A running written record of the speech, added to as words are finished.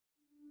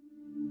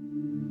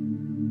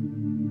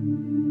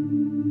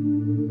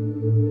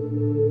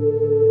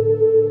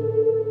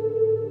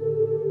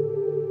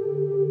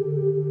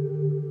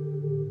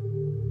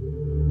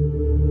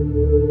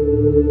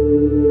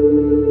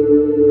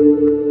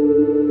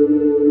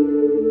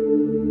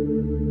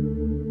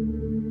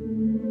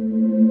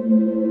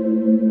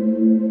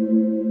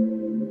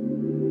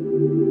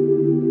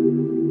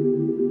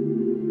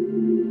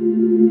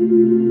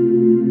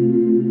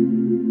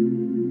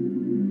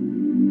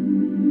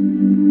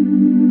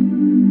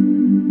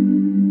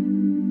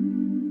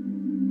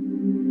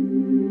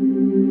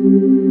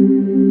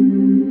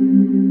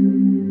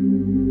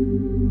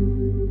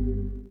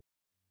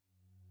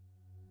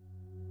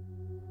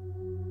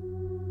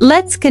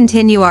Let's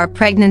continue our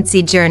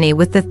pregnancy journey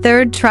with the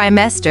third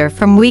trimester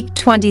from week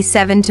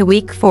 27 to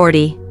week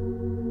 40.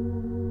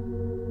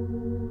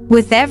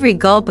 With every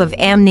gulp of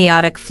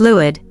amniotic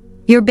fluid,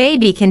 your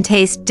baby can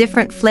taste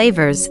different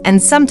flavors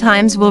and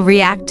sometimes will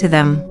react to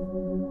them.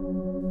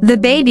 The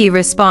baby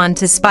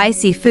responds to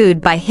spicy food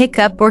by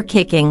hiccup or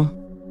kicking.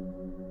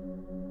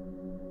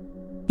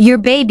 Your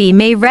baby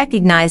may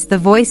recognize the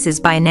voices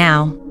by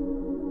now.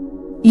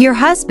 Your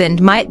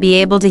husband might be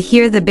able to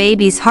hear the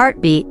baby's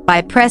heartbeat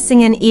by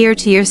pressing an ear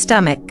to your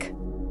stomach.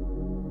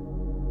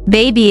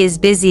 Baby is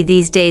busy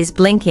these days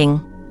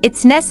blinking.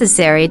 It's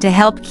necessary to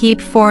help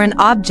keep foreign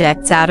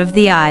objects out of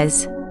the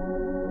eyes.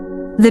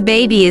 The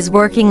baby is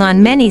working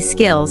on many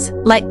skills,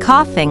 like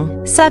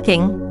coughing,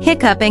 sucking,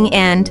 hiccuping,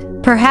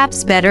 and,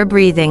 perhaps better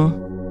breathing.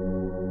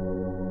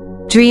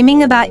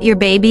 Dreaming about your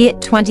baby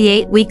at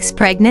 28 weeks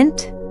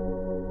pregnant?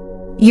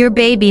 Your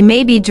baby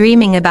may be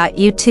dreaming about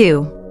you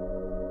too.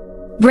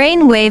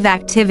 Brainwave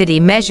activity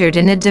measured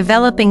in a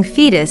developing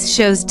fetus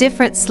shows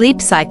different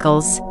sleep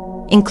cycles,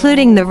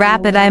 including the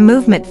rapid eye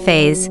movement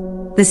phase,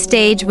 the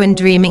stage when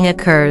dreaming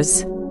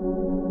occurs.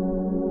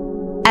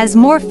 As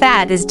more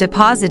fat is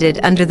deposited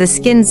under the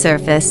skin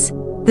surface,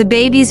 the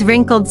baby's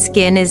wrinkled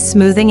skin is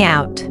smoothing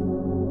out.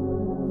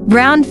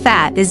 Brown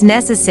fat is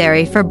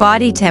necessary for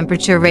body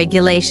temperature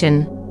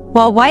regulation,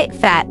 while white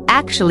fat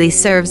actually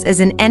serves as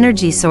an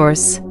energy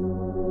source.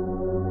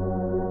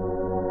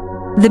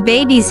 The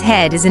baby's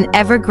head is an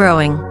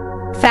ever-growing,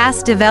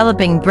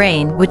 fast-developing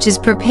brain which is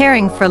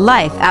preparing for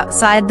life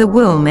outside the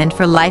womb and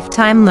for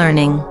lifetime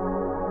learning.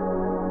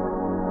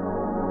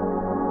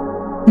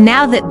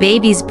 Now that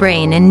baby's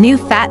brain and new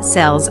fat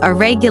cells are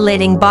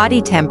regulating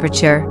body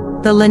temperature,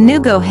 the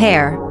lanugo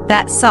hair,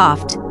 that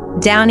soft,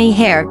 downy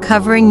hair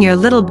covering your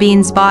little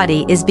bean's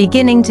body, is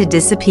beginning to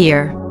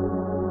disappear.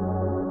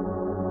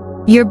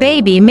 Your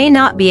baby may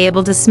not be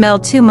able to smell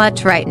too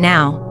much right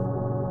now.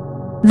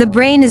 The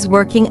brain is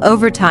working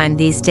overtime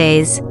these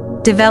days,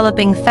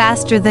 developing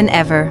faster than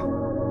ever.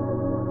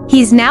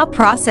 He's now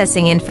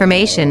processing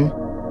information,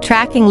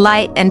 tracking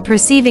light and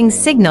perceiving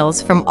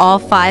signals from all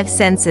 5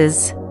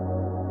 senses.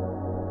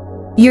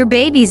 Your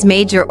baby's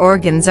major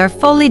organs are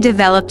fully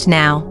developed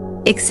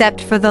now, except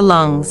for the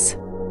lungs.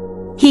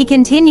 He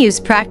continues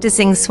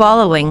practicing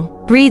swallowing,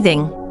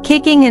 breathing,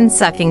 kicking and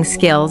sucking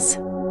skills.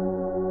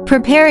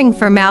 Preparing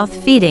for mouth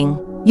feeding,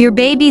 your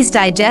baby's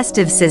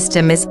digestive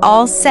system is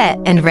all set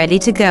and ready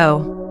to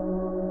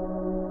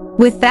go.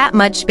 With that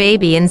much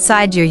baby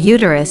inside your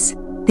uterus,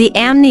 the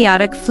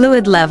amniotic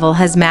fluid level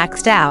has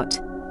maxed out.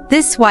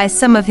 This is why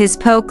some of his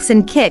pokes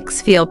and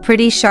kicks feel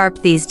pretty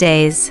sharp these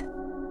days.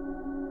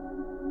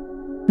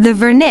 The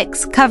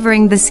vernix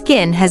covering the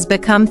skin has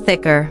become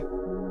thicker.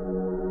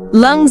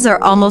 Lungs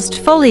are almost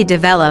fully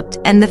developed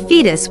and the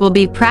fetus will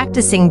be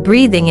practicing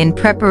breathing in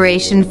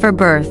preparation for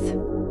birth.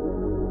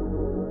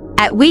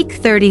 At week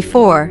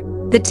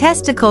 34, the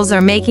testicles are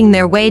making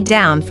their way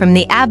down from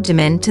the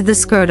abdomen to the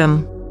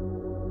scrotum.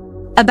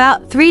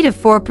 About 3 to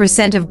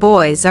 4% of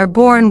boys are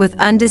born with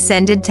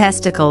undescended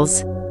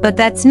testicles, but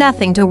that's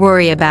nothing to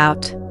worry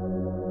about.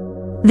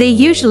 They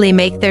usually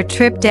make their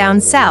trip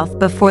down south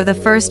before the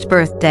first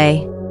birthday.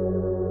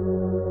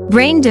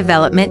 Brain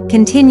development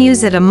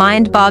continues at a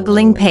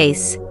mind-boggling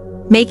pace,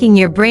 making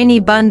your brainy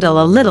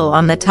bundle a little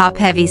on the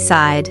top-heavy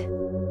side.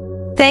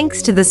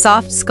 Thanks to the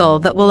soft skull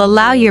that will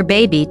allow your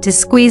baby to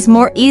squeeze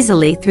more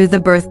easily through the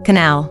birth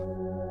canal.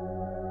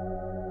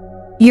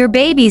 Your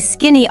baby's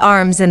skinny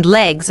arms and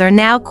legs are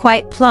now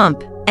quite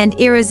plump and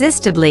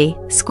irresistibly,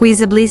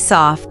 squeezably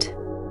soft.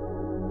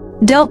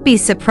 Don't be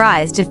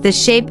surprised if the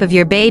shape of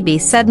your baby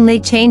suddenly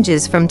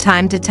changes from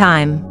time to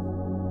time.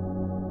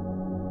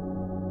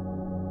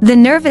 The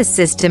nervous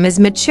system is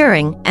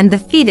maturing and the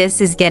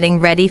fetus is getting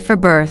ready for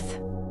birth.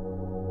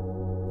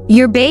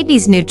 Your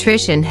baby's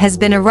nutrition has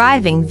been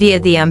arriving via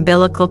the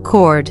umbilical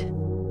cord.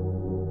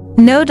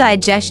 No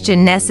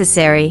digestion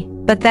necessary,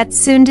 but that's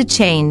soon to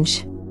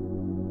change.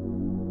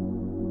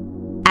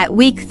 At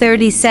week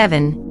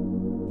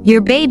 37,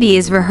 your baby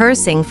is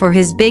rehearsing for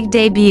his big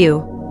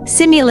debut,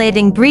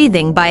 simulating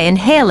breathing by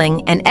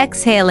inhaling and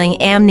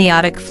exhaling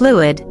amniotic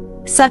fluid,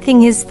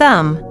 sucking his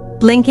thumb,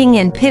 blinking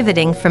and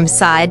pivoting from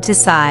side to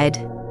side.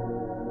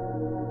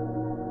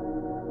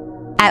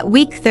 At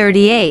week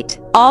 38,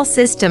 all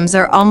systems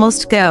are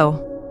almost go.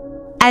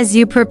 As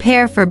you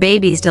prepare for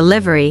baby's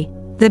delivery,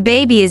 the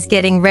baby is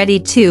getting ready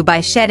too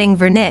by shedding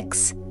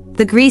vernix,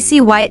 the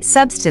greasy white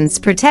substance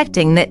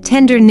protecting that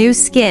tender new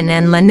skin,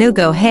 and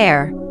lanugo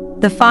hair,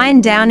 the fine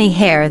downy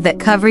hair that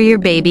cover your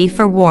baby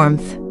for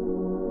warmth.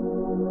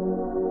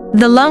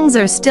 The lungs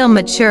are still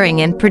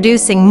maturing and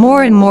producing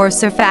more and more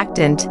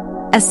surfactant,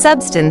 a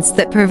substance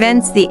that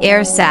prevents the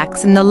air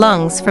sacs in the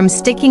lungs from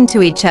sticking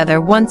to each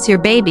other once your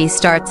baby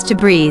starts to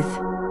breathe.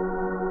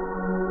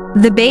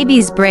 The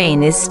baby's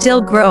brain is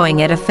still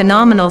growing at a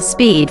phenomenal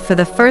speed for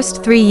the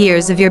first 3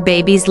 years of your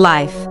baby's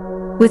life,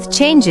 with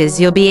changes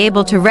you'll be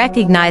able to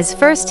recognize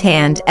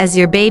firsthand as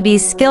your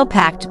baby's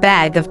skill-packed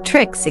bag of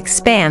tricks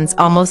expands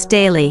almost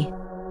daily.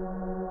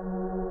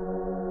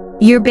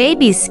 Your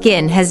baby's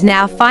skin has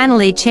now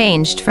finally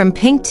changed from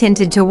pink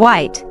tinted to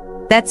white.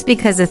 That's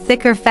because a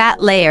thicker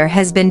fat layer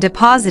has been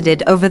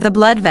deposited over the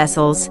blood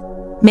vessels,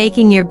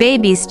 making your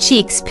baby's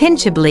cheeks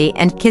pinchably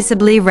and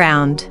kissably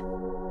round.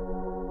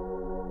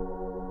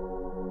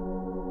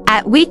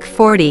 At week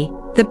 40,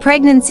 the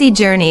pregnancy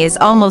journey is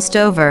almost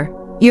over.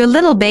 Your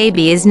little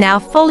baby is now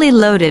fully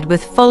loaded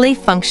with fully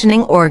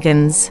functioning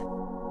organs.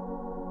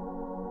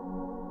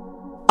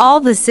 All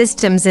the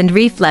systems and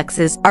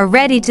reflexes are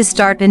ready to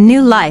start a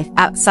new life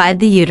outside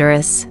the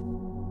uterus.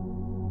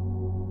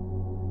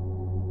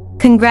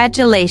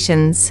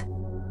 Congratulations!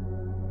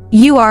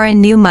 You are a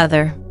new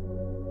mother.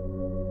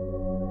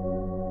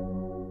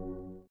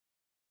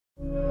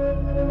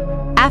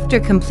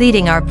 After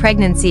completing our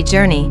pregnancy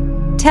journey,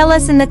 tell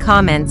us in the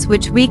comments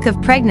which week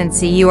of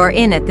pregnancy you are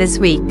in at this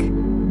week.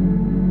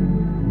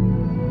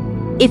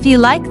 If you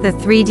like the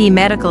 3D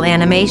medical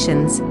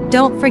animations,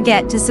 don't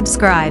forget to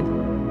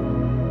subscribe.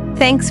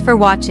 Thanks for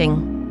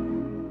watching.